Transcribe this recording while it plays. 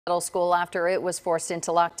Middle School after it was forced into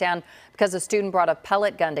lockdown because a student brought a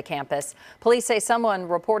pellet gun to campus. Police say someone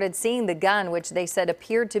reported seeing the gun, which they said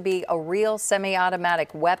appeared to be a real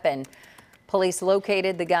semi-automatic weapon. Police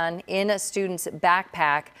located the gun in a student's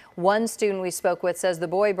backpack. One student we spoke with says the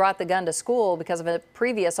boy brought the gun to school because of a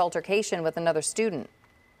previous altercation with another student.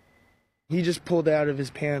 He just pulled it out of his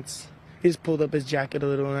pants. He just pulled up his jacket a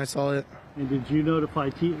little and I saw it. And did you notify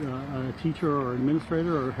a teacher or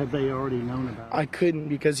administrator, or had they already known about it? I couldn't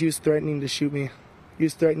because he was threatening to shoot me. He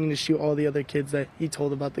was threatening to shoot all the other kids that he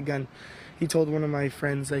told about the gun. He told one of my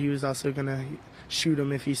friends that he was also going to shoot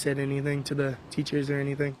him if he said anything to the teachers or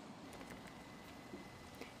anything.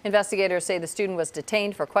 Investigators say the student was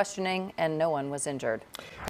detained for questioning and no one was injured.